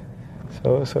 Yeah.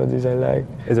 So this I like.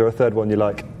 Is there a third one you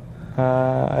like?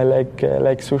 I like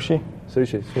sushi.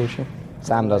 Sushi.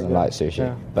 Sam doesn't like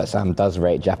sushi, but Sam does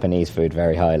rate Japanese food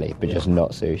very highly, but just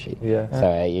not sushi. Yeah.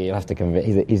 So you'll have to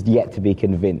convince. He's yet to be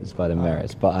convinced by the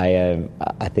merits, but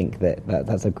I think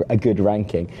that's a good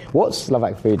ranking. What's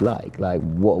Slovak food like? Like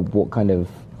what kind of?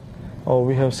 Oh,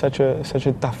 we have such a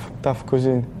tough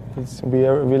cuisine.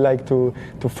 We like to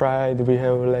fry it. We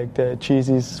have like the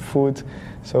cheeses food.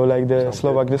 So like the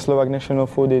Slovak national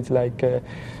food, it's like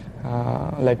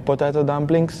potato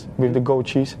dumplings with the goat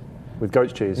cheese. With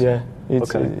goat cheese? Yeah. It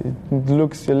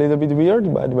looks a little bit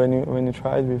weird, but when you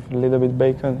try it with a little bit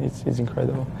bacon, it's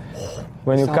incredible.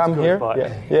 When you come here,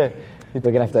 we're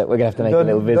gonna have to make a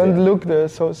little visit. Don't look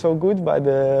so good, but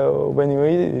when you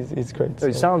eat it, it's great.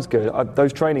 It sounds good.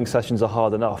 Those training sessions are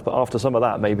hard enough, but after some of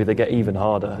that, maybe they get even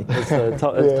harder. It's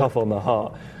tough on the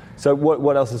heart. So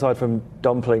what else aside from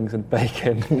dumplings and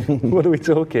bacon? What are we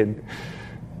talking?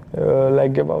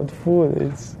 Like about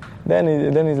food, then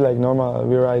it's like normal.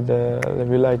 We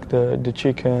like the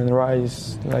chicken,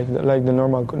 rice, like the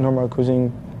normal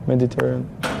cuisine, Mediterranean.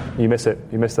 You miss it.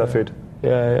 You miss that food.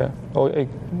 Yeah.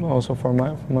 Also for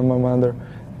my mother,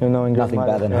 and nothing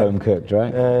better than home cooked,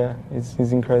 right? Yeah. It's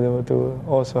incredible to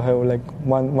also have like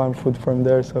one food from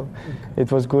there. So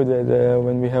it was good that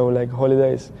when we have like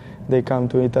holidays, they come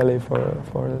to Italy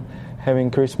for having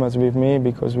Christmas with me,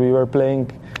 because we were playing.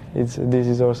 This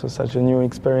is also such a new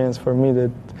experience for me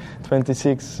that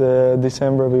 26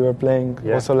 December we were playing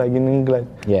also like in England.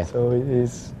 Yeah. So it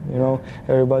is,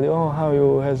 everybody, how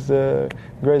you has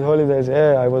great holidays.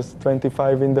 Yeah, I was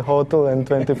 25 in the hotel and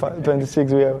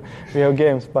 26 we have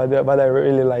games, but I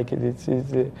really like it.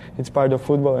 It's part of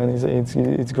football and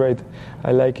it's great.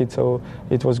 I like it. So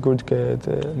it was good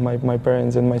that my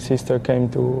parents and my sister came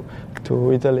to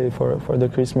Italy for the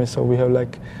Christmas. So we have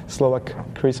like Slovak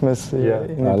Christmas. In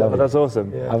Italy. That's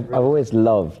awesome. Yeah. I've always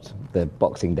loved the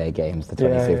Boxing Day games, the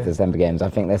 26th December games. I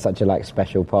think they're such a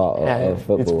special part of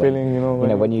football. It's feeling,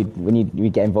 when you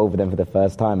get involved with them for the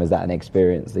first time, is that an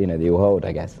experience that you'll hold,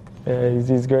 I guess? Yeah,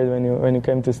 it's great when you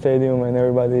came to stadium and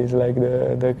everybody is like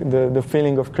the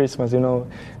feeling of Christmas.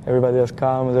 Everybody is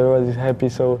calm, everybody is happy.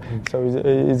 So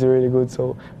it's really good.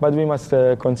 But we must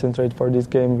concentrate for this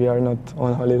game. We are not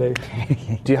on holiday.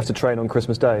 Do you have to train on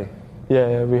Christmas Day?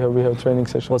 Yeah, we have training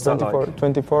sessions. What's 24, that like?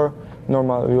 24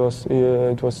 normal.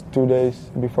 It was 2 days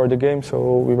before the game,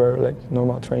 so we were like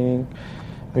normal training.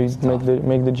 We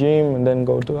make the gym and then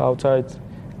go to outside,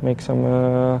 make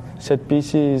some set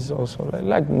pieces. Also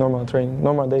like normal training,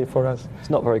 normal day for us. It's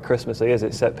not very Christmassy, is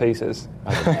it? Set pieces.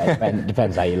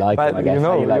 Depends how you like but it. I guess.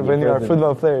 When you're a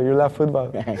football player, you love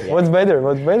football. Yeah. What's better?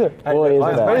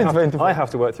 I have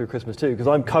to work through Christmas too, because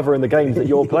I'm covering the games that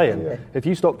you're playing. If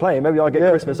you stop playing, maybe I'll get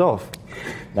Christmas off.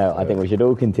 No, I think we should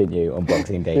all continue on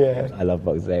Boxing Day. Yeah. I love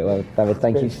Boxing Day. Well, David,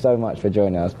 thank you so much for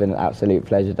joining us. It's been an absolute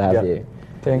pleasure to have you.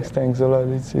 Thanks a lot.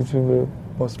 It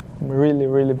was really,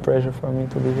 really pleasure for me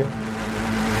to be here.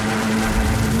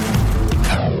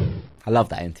 I love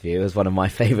that interview. It was one of my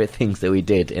favourite things that we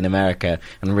did in America,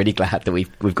 and I'm really glad that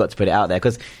we've got to put it out there,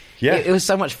 because it was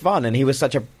so much fun, and he was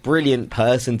such a brilliant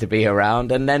person to be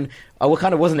around. And then I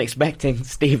kind of wasn't expecting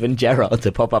Steven Gerrard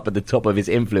to pop up at the top of his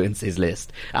influences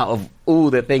list out of all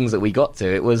the things that we got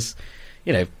to. It was,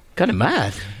 kind of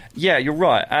mad. Yeah, you're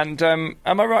right. And am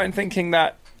I right in thinking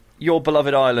that your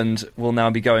beloved Ireland will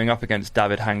now be going up against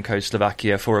David Hanko's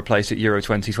Slovakia for a place at Euro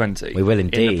 2020? We will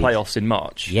indeed. In the playoffs in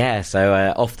March. Yeah,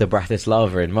 so off to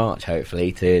Bratislava in March,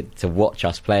 hopefully, to watch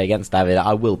us play against David.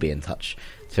 I will be in touch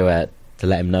to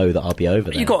let him know that I'll be over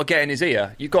there. You've got to get in his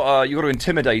ear. You've got to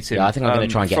intimidate him. Yeah, I think I'm going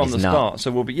to try and get from his the start. So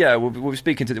we'll be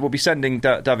speaking to. We'll be sending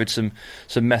David some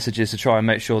messages to try and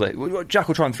make sure that Jack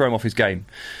will try and throw him off his game.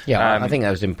 Yeah, I think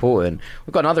that was important.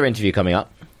 We've got another interview coming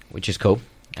up, which is cool.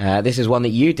 This is one that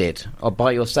you did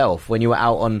by yourself when you were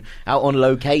out on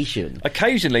location.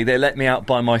 Occasionally, they let me out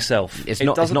by myself. It's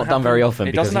not done very often.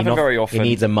 It doesn't happen very often. He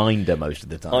needs a minder most of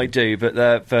the time. I do,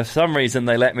 but for some reason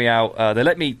they let me out. They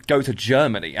let me go to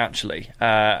Germany actually,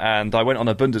 and I went on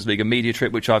a Bundesliga media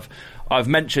trip, which I've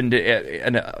mentioned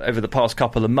it over the past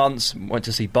couple of months. Went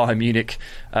to see Bayern Munich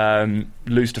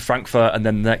lose to Frankfurt, and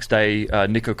then the next day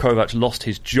Niko Kovac lost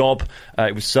his job.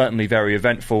 It was certainly very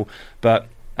eventful, but.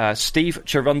 Steve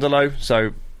Cherundolo,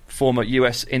 so former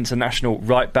US international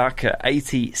right back,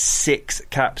 86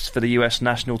 caps for the US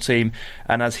national team,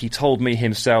 and as he told me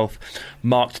himself,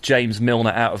 marked James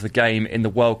Milner out of the game in the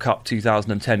World Cup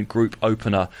 2010 group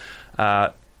opener.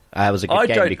 It was a good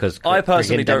game because I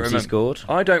personally don't remember. Scored.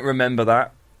 I don't remember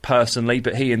that personally,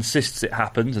 but he insists it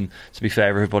happened, and to be fair,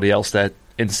 everybody else there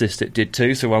insists it did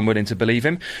too, so I'm willing to believe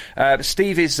him.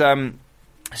 Steve is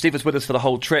Steve was with us for the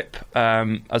whole trip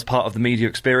as part of the media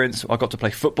experience. I got to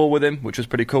play football with him, which was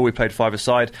pretty cool. We played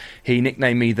five-a-side. He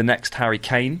nicknamed me the next Harry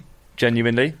Kane,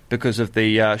 genuinely, because of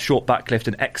the short backlift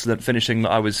and excellent finishing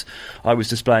that I was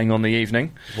displaying on the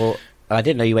evening. Well, I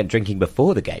didn't know you went drinking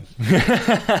before the game.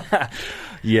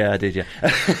 Yeah, I did, yeah.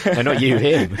 No, not you,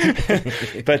 him.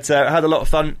 But I had a lot of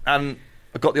fun, and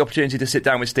I got the opportunity to sit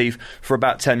down with Steve for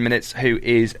about 10 minutes, who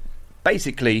is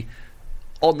basically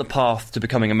on the path to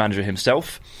becoming a manager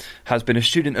himself, has been a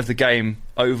student of the game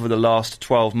over the last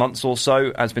 12 months or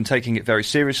so, has been taking it very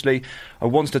seriously. I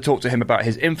wanted to talk to him about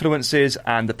his influences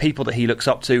and the people that he looks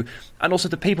up to, and also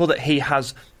the people that he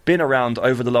has been around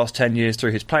over the last 10 years through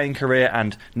his playing career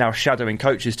and now shadowing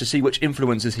coaches, to see which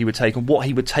influences he would take and what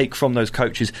he would take from those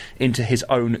coaches into his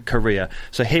own career.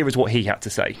 So here is what he had to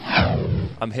say.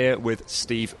 I'm here with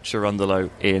Steve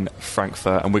Cherundolo in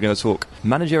Frankfurt, and we're going to talk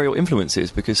managerial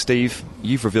influences, because Steve,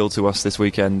 you've revealed to us this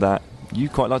weekend that you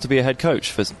quite like to be a head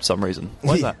coach for some reason.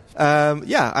 Why is that?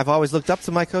 Yeah, I've always looked up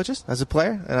to my coaches as a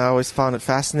player, and I always found it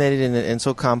fascinating and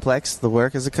so complex, the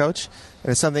work as a coach.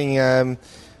 And it's something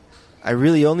I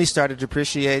really only started to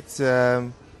appreciate,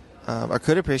 or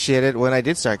could appreciate it, when I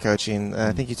did start coaching.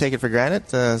 I think you take it for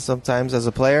granted sometimes as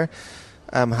a player,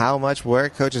 how much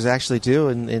work coaches actually do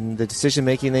in the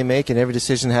decision-making they make, and every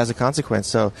decision has a consequence.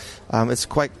 So it's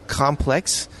quite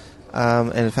complex,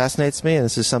 and it fascinates me, and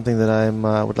this is something that I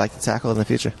would like to tackle in the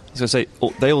future. So say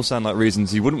they all sound like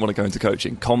reasons you wouldn't want to go into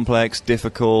coaching. Complex,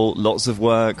 difficult, lots of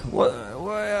work.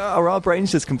 Are our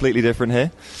brains just completely different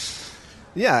here?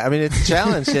 Yeah, I mean, it's a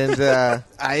challenge, and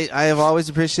I have always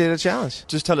appreciated a challenge.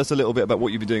 Just tell us a little bit about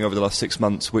what you've been doing over the last 6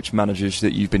 months, which managers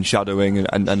that you've been shadowing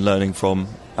and learning from,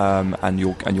 and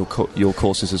your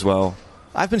courses as well.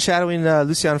 I've been shadowing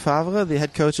Lucien Favre, the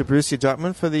head coach of Borussia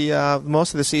Dortmund, for the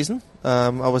most of the season.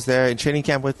 I was there in training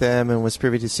camp with them and was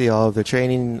privy to see all of their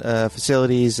training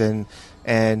facilities and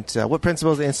what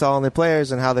principles they install in their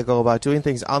players and how they go about doing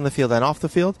things on the field and off the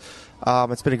field.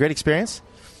 It's been a great experience.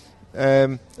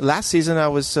 Last season, I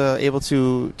was able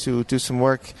to do some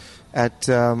work at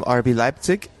RB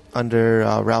Leipzig under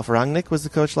Ralf Rangnick was the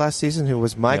coach last season, who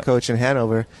was my coach in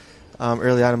Hanover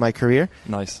early on in my career.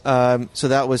 Nice. So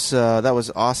that was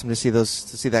awesome to see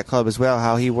that club as well.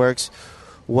 How he works,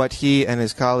 what he and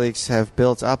his colleagues have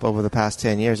built up over the past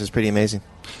 10 years is pretty amazing.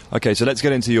 Okay, so let's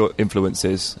get into your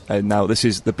influences. Now, this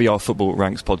is the BR Football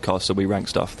Ranks podcast, so we rank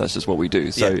stuff. That's just what we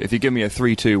do. So if you give me a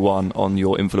 3, 2, 1 on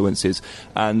your influences,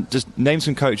 and just name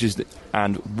some coaches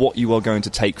and what you are going to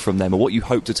take from them, or what you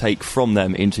hope to take from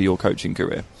them into your coaching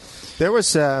career. There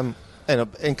was,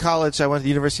 in college, I went to the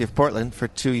University of Portland for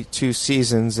two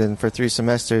seasons and for 3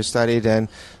 semesters studied, and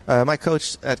my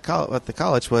coach at the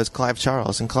college was Clive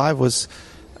Charles, and Clive was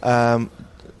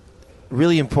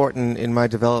really important in my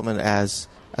development as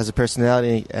a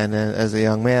personality and as a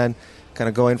young man, kind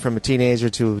of going from a teenager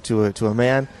to a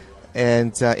man,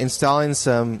 and installing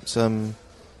some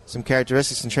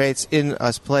characteristics and traits in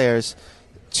us players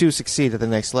to succeed at the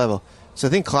next level. So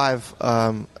I think Clive,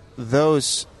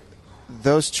 those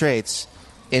traits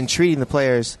in treating the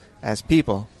players as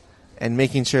people and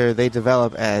making sure they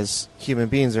develop as human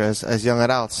beings or as young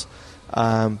adults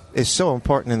is so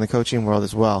important in the coaching world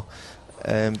as well,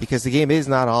 because the game is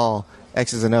not all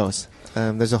X's and O's.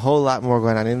 There's a whole lot more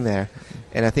going on in there,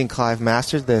 and I think Clive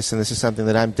mastered this, and this is something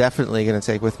that I'm definitely going to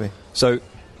take with me. So,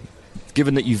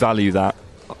 given that you value that,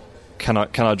 can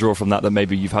I draw from that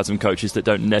maybe you've had some coaches that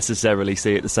don't necessarily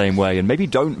see it the same way, and maybe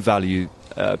don't value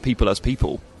people as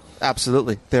people?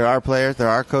 Absolutely, there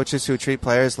are coaches who treat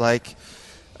players like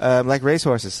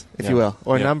racehorses, if you will,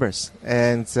 or numbers,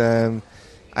 and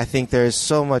I think there's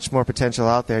so much more potential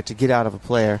out there to get out of a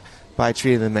player by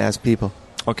treating them as people.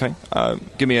 Okay.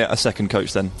 Give me a second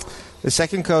coach then. The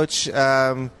second coach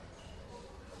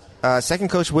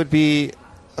would be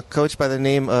a coach by the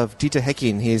name of Dieter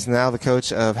Hecking. He's now the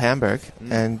coach of Hamburg.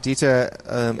 And Dieter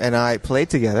and I played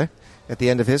together at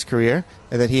the end of his career.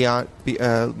 And then he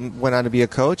went on to be a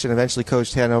coach and eventually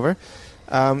coached Hanover.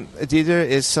 Dieter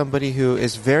is somebody who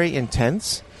is very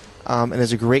intense and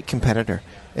is a great competitor.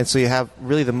 And so you have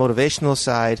really the motivational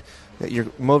side, that you're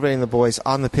motivating the boys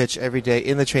on the pitch every day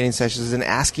in the training sessions and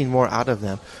asking more out of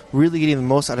them, really getting the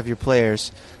most out of your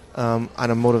players on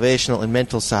a motivational and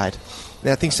mental side. And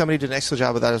I think somebody did an excellent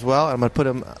job with that as well. I'm going to put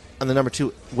him on the number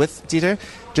 2 with Dieter,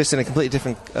 just in a completely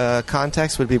different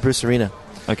context, would be Bruce Arena.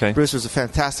 Okay. Bruce was a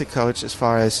fantastic coach as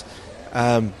far as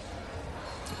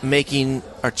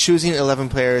choosing 11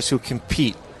 players who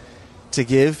compete to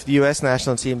give the U.S.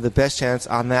 national team the best chance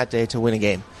on that day to win a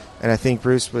game. I think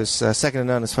Bruce was second to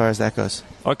none as far as that goes.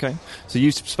 Okay, so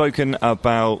you've spoken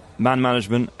about man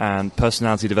management and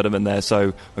personality development there,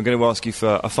 so I'm going to ask you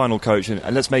for a final coach, and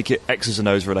let's make it X's and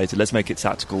O's related, let's make it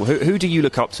tactical. Who do you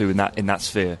look up to in that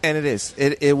sphere? And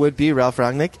it would be Ralph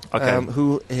Rangnick, Okay.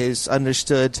 who has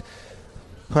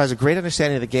a great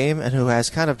understanding of the game and who has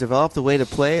kind of developed the way to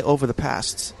play over the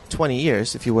past 20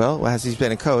 years, if you will, as he's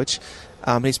been a coach.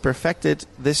 He's perfected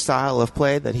this style of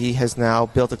play that he has now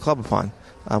built a club upon.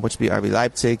 Which would be RB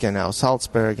Leipzig and now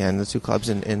Salzburg and the two clubs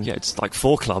in Yeah, it's like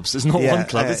 4 clubs. It's not one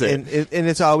club, is it? And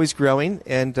it's always growing,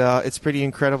 and it's pretty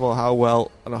incredible how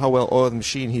well oiled the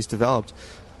machine he's developed.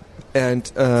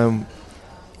 And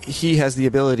he has the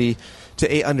ability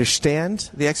to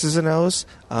understand the X's and O's,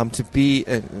 to be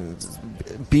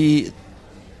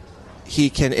he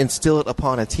can instill it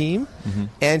upon a team,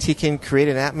 and he can create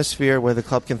an atmosphere where the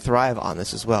club can thrive on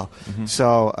this as well.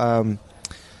 So.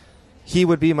 He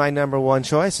would be my number one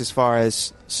choice as far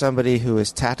as somebody who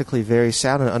is tactically very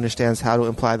sound and understands how to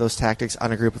apply those tactics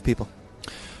on a group of people.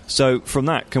 So from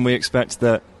that, can we expect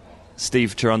that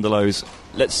Steve Cherundolo's,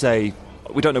 let's say,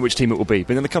 we don't know which team it will be,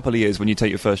 but in a couple of years when you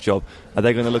take your first job, are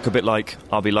they going to look a bit like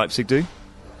RB Leipzig do?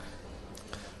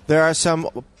 There are some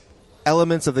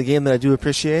elements of the game that I do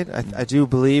appreciate. I do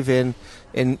believe in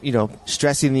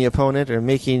stressing the opponent or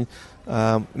making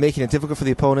it difficult for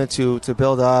the opponent to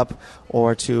build up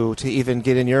or to even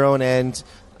get in your own end,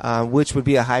 which would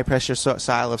be a high-pressure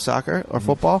style of soccer or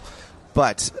football.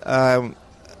 But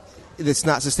it's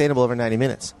not sustainable over 90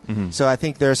 minutes. So I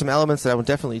think there are some elements that I would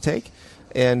definitely take.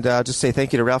 And I'll just say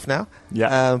thank you to Ralph now.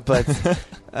 Yeah. But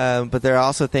there are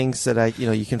also things that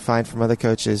you can find from other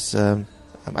coaches. I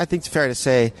think it's fair to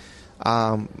say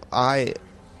my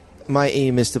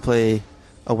aim is to play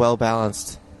a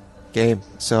well-balanced game,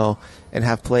 and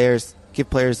give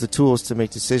players the tools to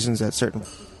make decisions at certain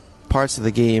parts of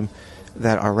the game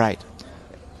that are right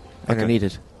and are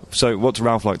needed. So what's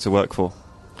Ralph like to work for?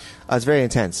 It's very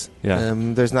intense. Yeah.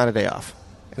 There's not a day off,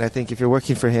 and I think if you're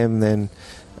working for him, then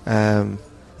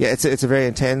it's a very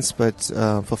intense but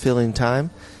fulfilling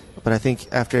time. But I think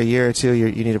after a year or two,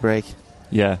 you need a break.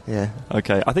 Yeah. Yeah.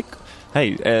 Okay. I think.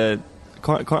 Hey.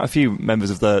 Quite a few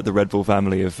members of the Red Bull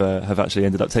family have actually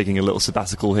ended up taking a little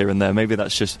sabbatical here and there. Maybe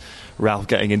that's just Ralph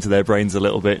getting into their brains a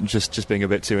little bit and just being a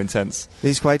bit too intense.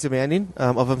 He's quite demanding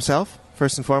of himself,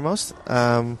 first and foremost,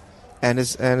 and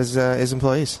his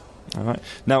employees. All right.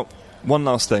 Now, one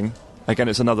last thing. Again,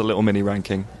 it's another little mini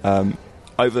ranking.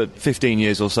 Over 15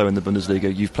 years or so in the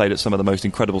Bundesliga, you've played at some of the most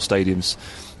incredible stadiums,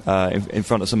 in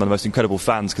front of some of the most incredible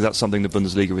fans, because that's something the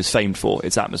Bundesliga is famed for,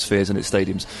 its atmospheres and its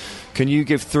stadiums. Can you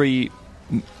give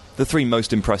the three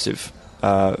most impressive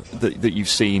that you've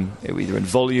seen, either in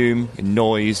volume, in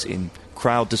noise, in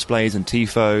crowd displays and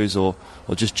tifos, or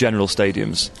just general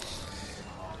stadiums?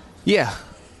 Yeah,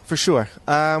 for sure.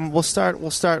 We'll start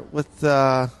with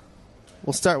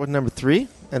number 3,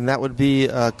 and that would be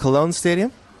Cologne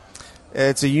Stadium.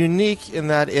 It's a unique in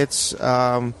that it's.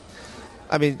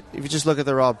 If you just look at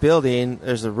the raw building,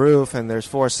 there's a roof and there's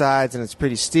 4 sides, and it's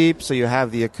pretty steep, so you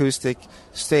have the acoustic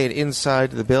staying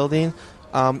inside the building.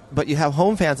 But you have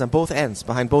home fans on both ends,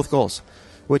 behind both goals,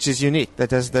 which is unique.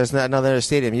 There's not another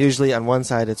stadium. Usually on one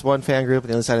side it's one fan group,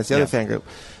 and the other side it's the other fan group.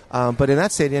 But in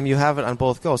that stadium, you have it on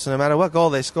both goals. So no matter what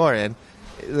goal they score in,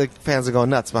 the fans are going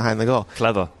nuts behind the goal.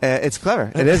 Clever. It's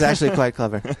clever. It is actually quite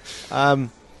clever. And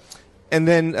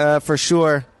then for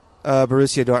sure,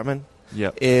 Borussia Dortmund.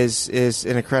 Yep. is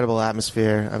an incredible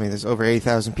atmosphere. I mean, there's over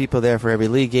 80,000 people there for every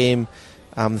league game.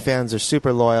 The fans are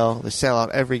super loyal. They sell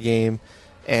out every game,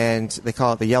 and they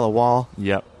call it the yellow wall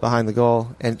behind the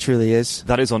goal, and it truly is.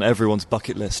 That is on everyone's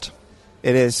bucket list.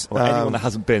 It is. Or anyone that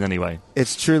hasn't been, anyway.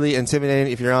 It's truly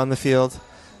intimidating if you're on the field.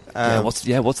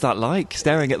 What's that like,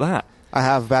 staring at that? I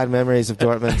have bad memories of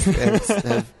Dortmund and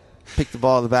have picked the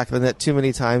ball at the back of the net too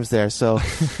many times there, so...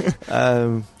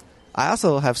 I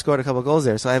also have scored a couple goals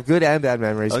there, so I have good and bad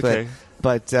memories. Okay.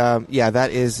 But that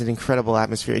is an incredible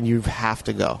atmosphere, and you have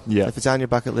to go. Yeah. If it's on your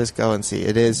bucket list, go and see.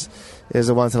 It is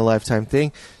a once-in-a-lifetime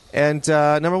thing. And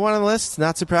number 1 on the list,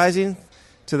 not surprising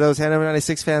to those Hannover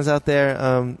 96 fans out there,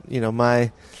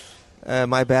 my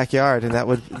backyard, and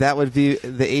that would be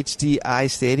the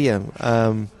HDI Stadium.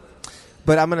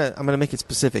 But I'm gonna make it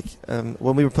specific.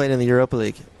 When we were playing in the Europa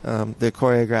League, the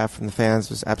choreograph from the fans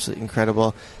was absolutely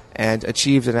incredible, and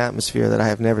achieved an atmosphere that I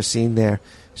have never seen there.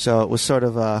 So it was sort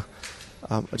of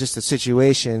just a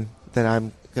situation that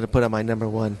I'm going to put on my number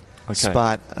 1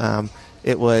 spot.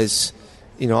 It was,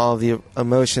 all of the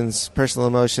emotions, personal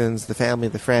emotions, the family,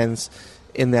 the friends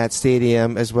in that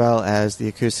stadium, as well as the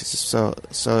acoustics.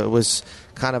 So it was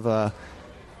kind of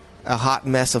a hot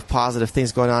mess of positive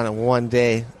things going on in one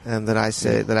day that I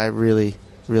say that I really,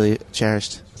 really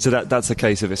cherished. So that's the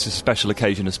case of it's a special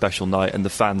occasion, a special night, and the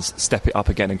fans step it up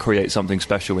again and create something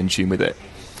special in tune with it.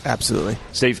 Absolutely.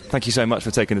 Steve, thank you so much for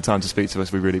taking the time to speak to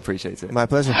us. We really appreciate it. My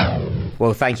pleasure.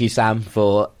 Well, thank you, Sam,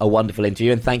 for a wonderful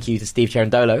interview, and thank you to Steve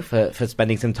Cherundolo for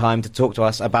spending some time to talk to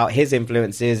us about his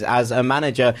influences as a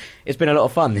manager. It's been a lot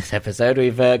of fun this episode.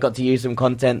 We've got to use some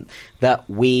content that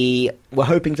we were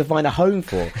hoping to find a home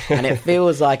for, and it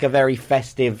feels like a very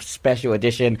festive, special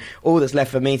edition. All that's left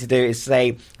for me to do is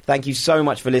say thank you so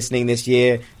much for listening this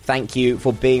year. Thank you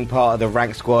for being part of the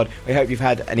Rank Squad. We hope you've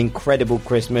had an incredible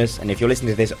Christmas, and if you're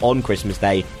listening to this on Christmas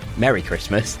Day, Merry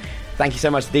Christmas. Thank you so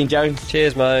much to Dean Jones.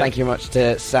 Cheers, mate. Thank you much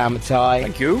to Sam Tighe.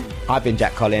 Thank you. I've been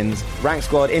Jack Collins. Rank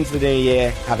Squad into the new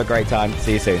year. Have a great time.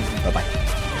 See you soon. Bye-bye.